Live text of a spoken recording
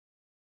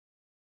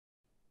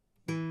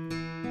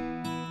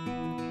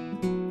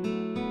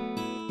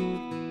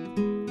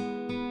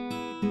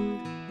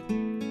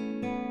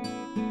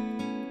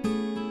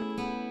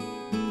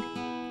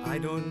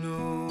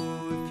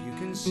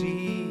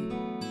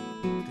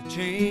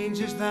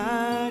changes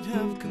that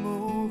have come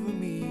over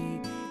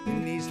me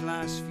in these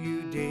last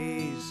few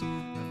days.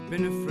 I've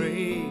been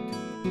afraid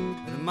that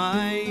I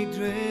might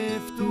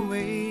drift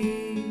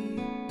away.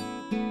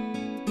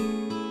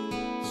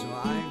 So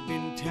I've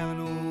been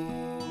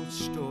telling old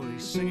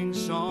stories, singing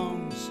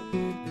songs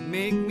that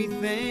make me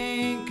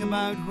think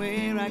about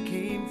where I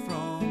came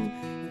from.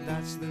 And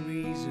that's the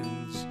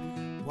reasons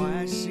why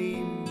I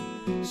seem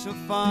so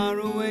far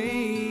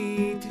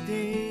away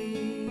today.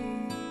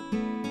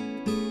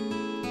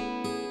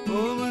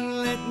 Oh, and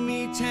let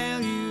me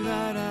tell you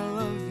that I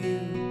love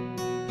you,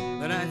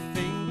 that I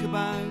think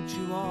about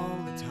you all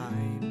the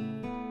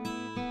time.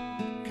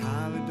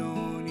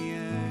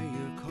 Caledonia,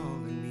 you're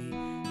calling me,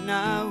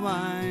 now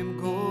I'm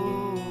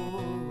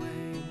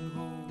going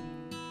home.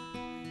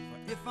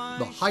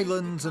 The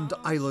Highlands and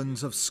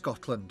Islands of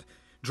Scotland.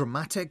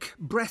 Dramatic,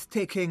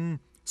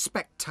 breathtaking,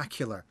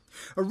 spectacular.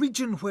 A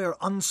region where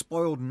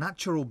unspoiled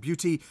natural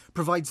beauty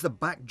provides the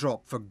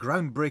backdrop for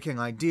groundbreaking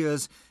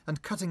ideas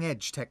and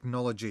cutting-edge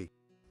technology.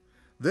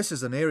 This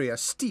is an area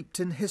steeped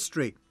in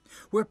history,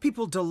 where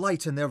people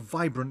delight in their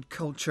vibrant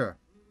culture.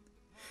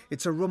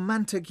 It's a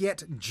romantic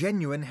yet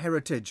genuine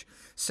heritage,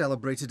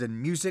 celebrated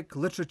in music,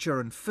 literature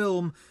and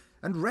film,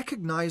 and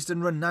recognised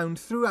and renowned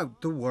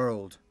throughout the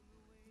world.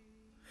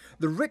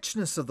 The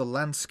richness of the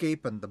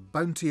landscape and the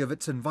bounty of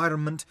its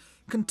environment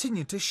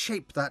continue to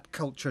shape that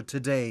culture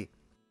today.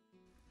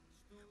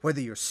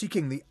 Whether you're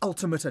seeking the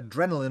ultimate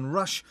adrenaline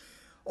rush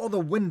or the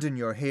wind in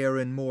your hair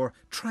in more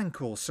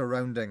tranquil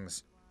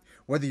surroundings,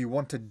 whether you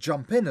want to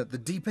jump in at the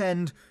deep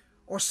end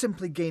or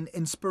simply gain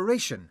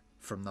inspiration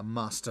from the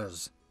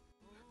masters.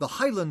 The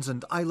Highlands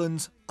and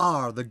Islands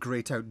are the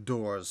great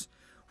outdoors,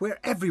 where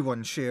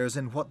everyone shares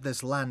in what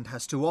this land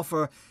has to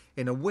offer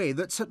in a way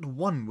that's at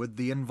one with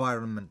the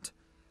environment,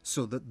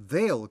 so that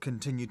they'll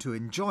continue to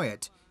enjoy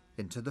it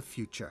into the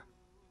future.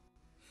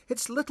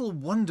 It's little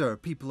wonder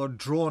people are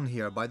drawn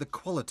here by the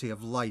quality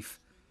of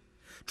life.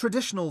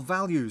 Traditional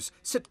values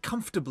sit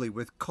comfortably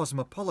with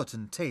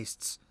cosmopolitan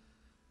tastes.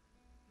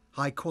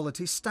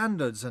 High-quality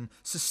standards and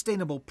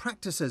sustainable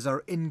practices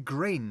are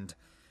ingrained.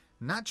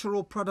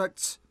 Natural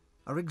products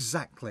are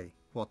exactly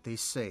what they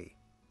say.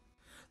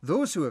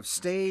 Those who have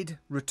stayed,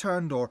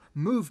 returned or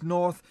moved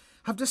north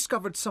have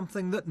discovered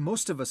something that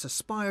most of us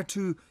aspire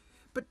to,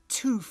 but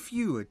too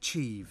few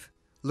achieve.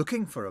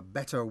 Looking for a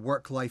better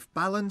work-life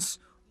balance?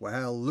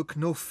 Well, look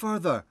no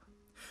further.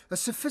 A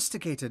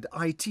sophisticated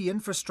IT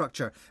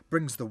infrastructure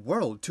brings the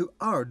world to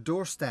our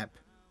doorstep.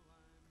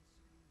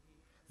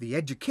 The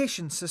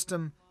education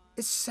system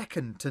is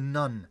second to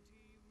none.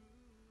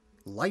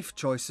 Life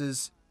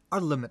choices are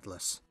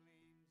limitless.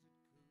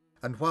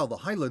 And while the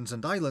Highlands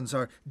and Islands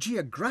are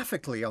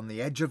geographically on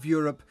the edge of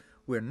Europe,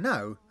 we're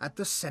now at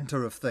the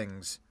centre of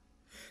things.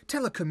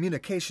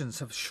 Telecommunications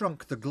have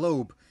shrunk the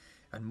globe,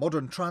 and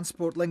modern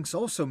transport links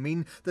also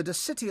mean that a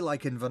city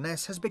like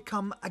Inverness has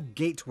become a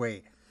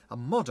gateway, a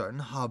modern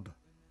hub.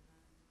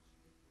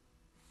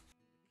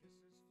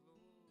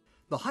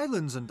 The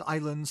Highlands and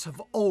Islands have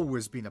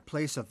always been a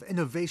place of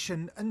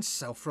innovation and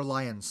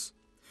self-reliance.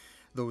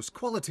 Those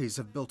qualities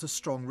have built a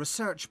strong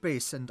research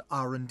base and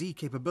R&D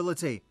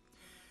capability.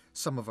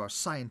 Some of our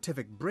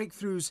scientific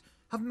breakthroughs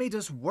have made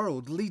us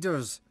world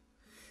leaders,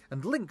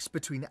 and links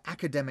between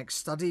academic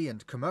study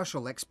and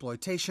commercial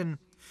exploitation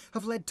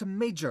have led to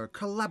major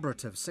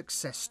collaborative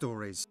success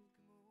stories.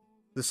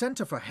 The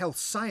Centre for Health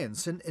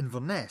Science in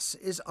Inverness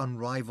is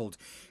unrivalled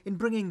in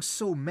bringing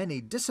so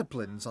many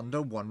disciplines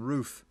under one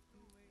roof.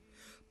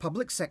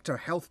 Public sector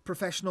health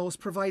professionals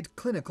provide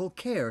clinical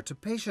care to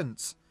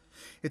patients.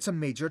 It's a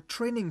major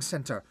training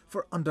centre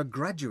for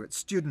undergraduate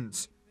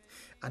students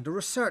and a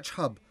research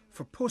hub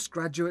for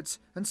postgraduates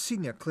and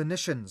senior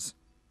clinicians.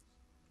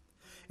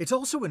 It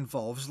also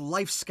involves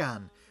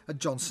LifeScan, a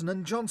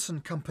Johnson &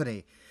 Johnson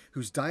company,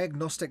 whose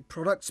diagnostic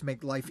products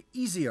make life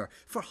easier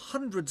for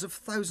hundreds of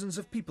thousands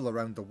of people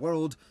around the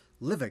world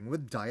living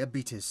with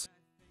diabetes.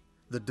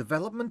 The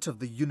development of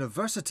the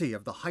University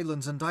of the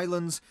Highlands and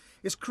Islands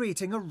is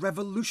creating a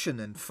revolution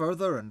in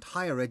further and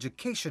higher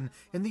education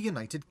in the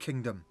United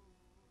Kingdom.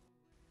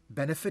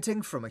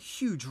 Benefiting from a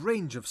huge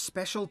range of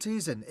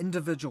specialties in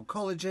individual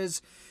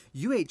colleges,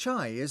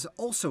 UHI is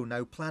also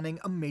now planning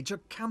a major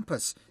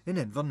campus in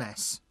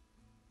Inverness.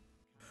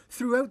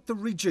 Throughout the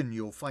region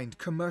you'll find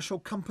commercial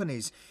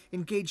companies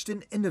engaged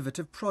in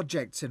innovative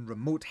projects in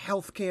remote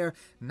healthcare,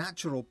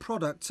 natural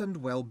products and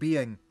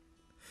well-being.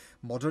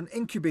 Modern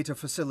incubator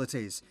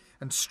facilities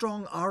and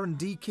strong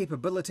R&D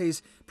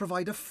capabilities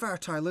provide a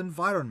fertile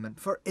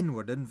environment for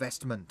inward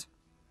investment.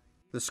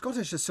 The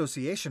Scottish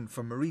Association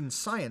for Marine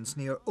Science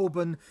near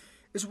Oban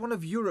is one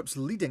of Europe's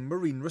leading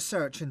marine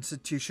research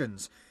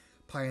institutions,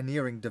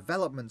 pioneering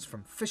developments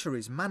from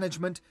fisheries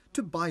management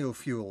to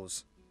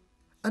biofuels.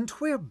 And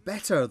where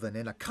better than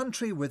in a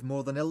country with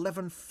more than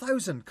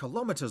 11,000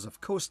 kilometres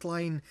of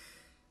coastline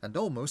and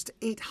almost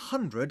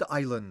 800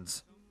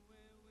 islands.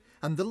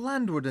 And the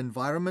landward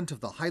environment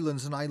of the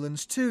Highlands and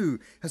Islands too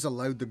has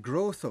allowed the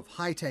growth of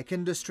high-tech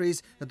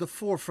industries at the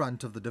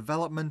forefront of the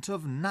development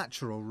of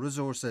natural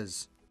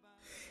resources.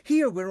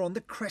 Here we're on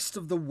the crest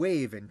of the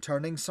wave in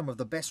turning some of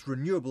the best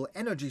renewable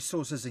energy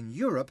sources in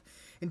Europe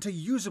into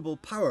usable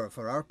power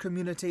for our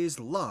communities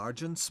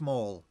large and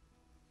small.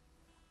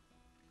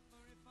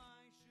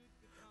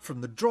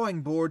 From the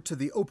drawing board to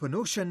the open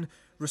ocean,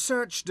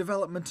 research,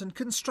 development and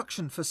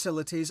construction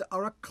facilities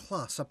are a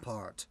class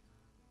apart.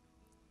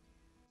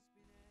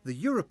 The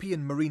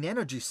European Marine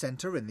Energy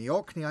Centre in the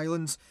Orkney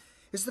Islands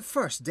is the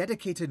first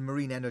dedicated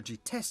marine energy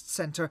test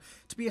centre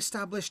to be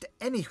established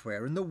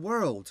anywhere in the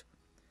world.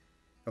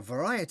 A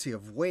variety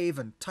of wave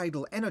and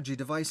tidal energy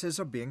devices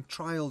are being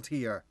trialled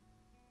here.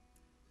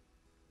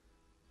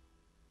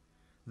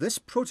 This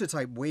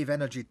prototype wave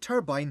energy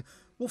turbine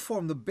will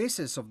form the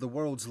basis of the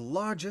world's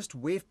largest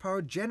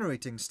wave-powered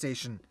generating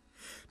station,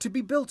 to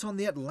be built on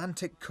the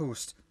Atlantic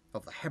coast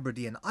of the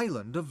Hebridean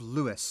island of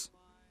Lewis.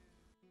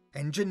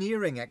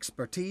 Engineering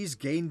expertise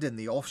gained in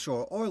the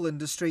offshore oil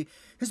industry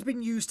has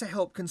been used to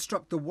help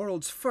construct the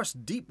world's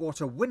first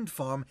deepwater wind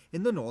farm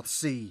in the North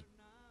Sea.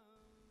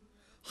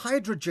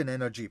 Hydrogen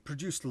energy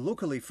produced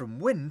locally from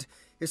wind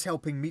is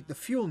helping meet the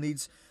fuel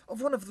needs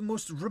of one of the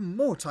most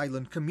remote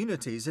island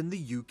communities in the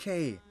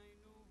UK.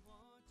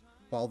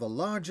 While the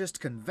largest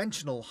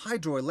conventional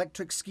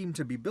hydroelectric scheme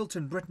to be built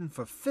in Britain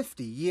for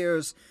 50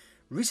 years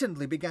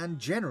recently began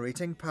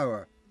generating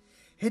power,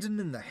 hidden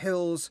in the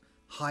hills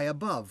high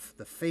above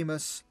the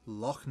famous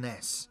Loch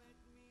Ness.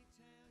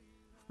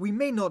 We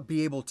may not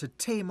be able to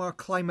tame our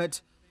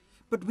climate,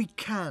 but we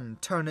can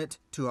turn it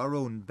to our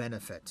own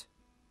benefit.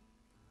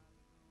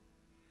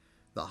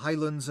 The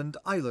Highlands and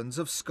Islands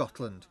of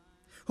Scotland,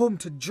 home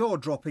to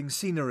jaw-dropping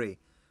scenery,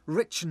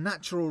 rich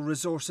natural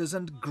resources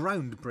and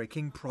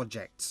groundbreaking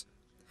projects.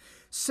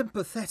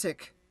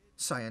 Sympathetic,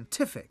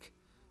 scientific,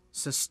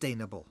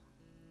 sustainable.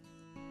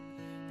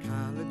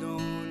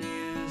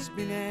 Caledonia's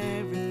been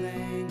everything